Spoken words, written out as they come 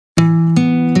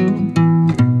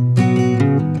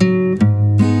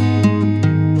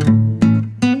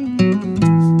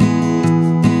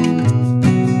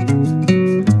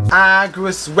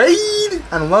AgroSuede,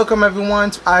 and welcome everyone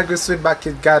to AgroSuede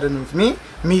Backyard Garden with me,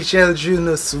 Michel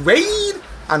Junior Suede,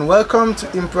 and welcome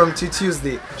to Impromptu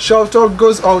Tuesday. Shout out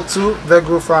goes out to The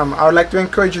Grow Farm. I would like to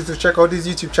encourage you to check out his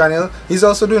YouTube channel. He's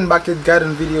also doing backyard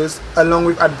garden videos along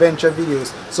with adventure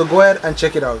videos, so go ahead and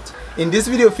check it out. In this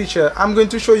video feature, I'm going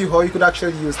to show you how you could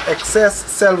actually use excess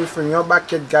celery from your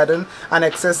backyard garden and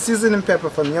excess seasoning pepper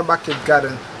from your backyard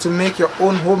garden to make your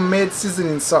own homemade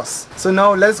seasoning sauce. So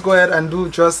now let's go ahead and do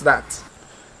just that.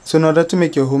 So in order to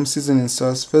make your home seasoning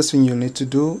sauce, first thing you'll need to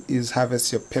do is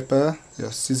harvest your pepper,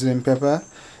 your seasoning pepper.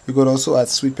 You could also add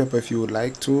sweet pepper if you would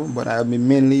like to, but I'll be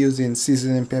mainly using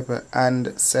seasoning pepper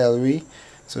and celery.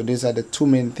 So these are the two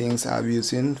main things I'll be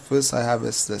using. First, I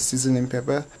harvest the seasoning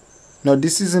pepper. Now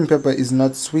this seasoning pepper is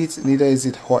not sweet, neither is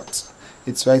it hot.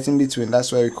 It's right in between.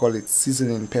 That's why we call it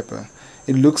seasoning pepper.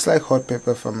 It looks like hot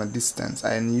pepper from a distance,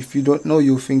 and if you don't know,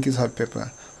 you'll think it's hot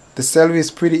pepper. The celery is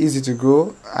pretty easy to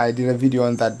grow. I did a video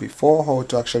on that before, how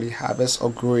to actually harvest or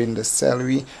grow in the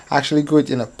celery. I actually grew it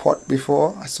in a pot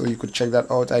before, so you could check that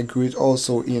out. I grew it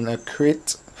also in a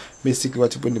crate, basically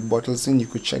what you put the bottles in. You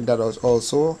could check that out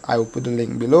also. I will put the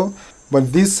link below.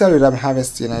 But these celery that I'm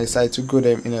harvesting, I decided to grow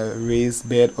them in a raised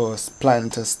bed or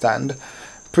planter stand.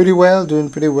 Pretty well, doing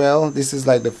pretty well. This is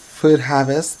like the third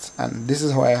harvest, and this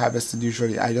is how I harvest it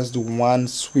usually. I just do one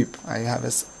sweep. I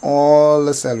harvest all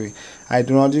the celery. I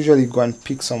do not usually go and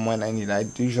pick some when I need. I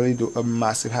usually do a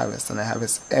massive harvest, and I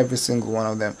harvest every single one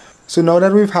of them. So now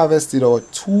that we've harvested our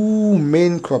two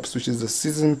main crops, which is the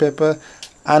seasoning pepper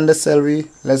and the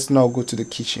celery, let's now go to the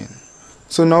kitchen.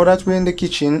 So now that we're in the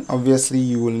kitchen, obviously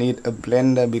you will need a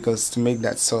blender, because to make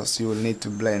that sauce you will need to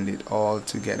blend it all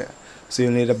together. So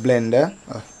you'll need a blender,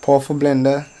 a powerful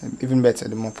blender, even better.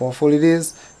 The more powerful it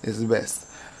is the best.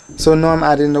 So now I'm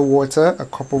adding the water, a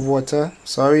cup of water.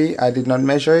 Sorry, I did not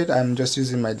measure it. I'm just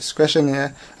using my discretion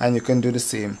here, and you can do the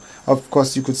same. Of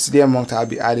course, you could see the amount I'll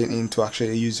be adding in to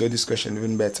actually use your discretion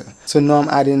even better. So now I'm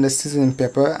adding the seasoning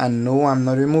pepper, and no, I'm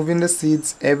not removing the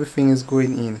seeds. Everything is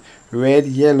going in. Red,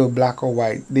 yellow, black or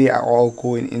white, they are all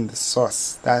going in the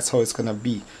sauce. That's how it's gonna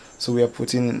be. So we are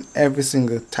putting in every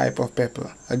single type of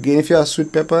pepper. Again, if you have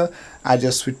sweet pepper, add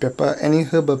your sweet pepper. Any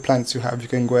herbal plants you have, you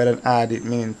can go ahead and add it,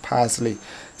 meaning parsley,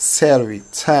 celery,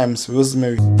 thyme,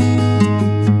 rosemary.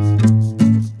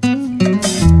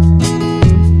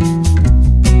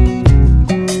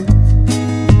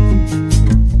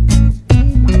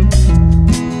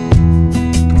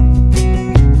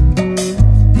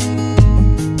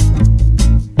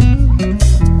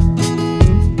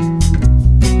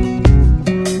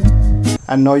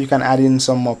 And now you can add in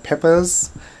some more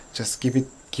peppers. Just give it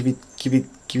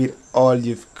all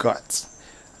you've got.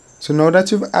 So now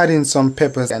that you've added in some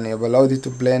peppers and you've allowed it to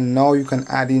blend, now you can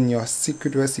add in your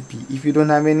secret recipe. If you don't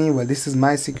have any, well, this is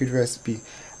my secret recipe.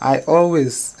 I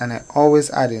always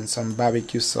add in some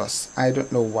barbecue sauce. I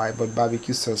don't know why, but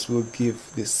barbecue sauce will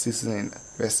give this seasoning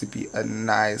recipe a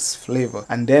nice flavor.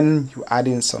 And then you add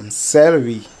in some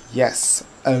celery. Yes,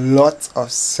 a lot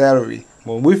of celery.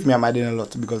 Well, with me, I'm adding a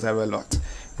lot because I have a lot.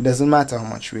 It doesn't matter how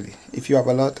much, really. If you have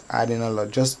a lot, add in a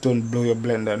lot. Just don't blow your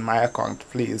blender on my account,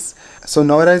 please. So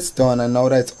now that it's done, and now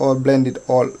that it's all blended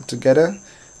all together,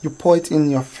 you pour it in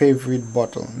your favorite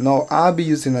bottle. Now I'll be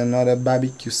using another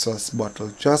barbecue sauce bottle,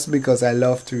 just because I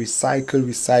love to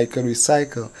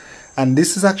recycle. And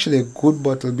this is actually a good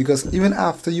bottle, because even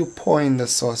after you pour in the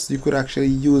sauce, you could actually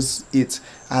use it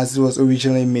as it was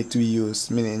originally made to be used.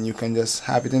 Meaning you can just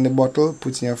have it in the bottle,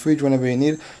 put it in your fridge whenever you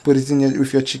need, put it in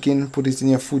with your chicken, put it in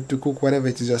your food to cook, whatever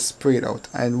it is, just spray it out,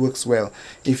 and it works well.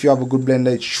 If you have a good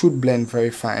blender, it should blend very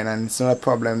fine, and it's not a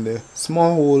problem. The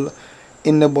small hole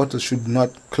in the bottle should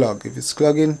not clog. If it's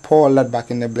clogging, pour all that back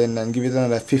in the blender and give it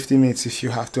another 50 minutes if you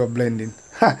have to have blending.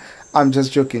 I'm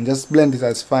just joking. Just blend it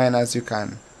as fine as you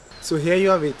can. So here you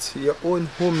have it, your own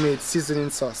homemade seasoning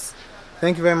sauce.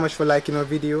 Thank you very much for liking our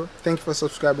video. Thank you for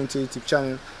subscribing to our YouTube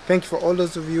channel. Thank you for all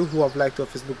those of you who have liked our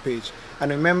Facebook page.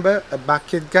 And remember, a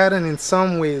backyard garden in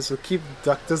some ways will keep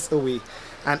doctors away.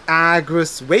 And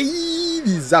AgroSuede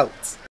is out.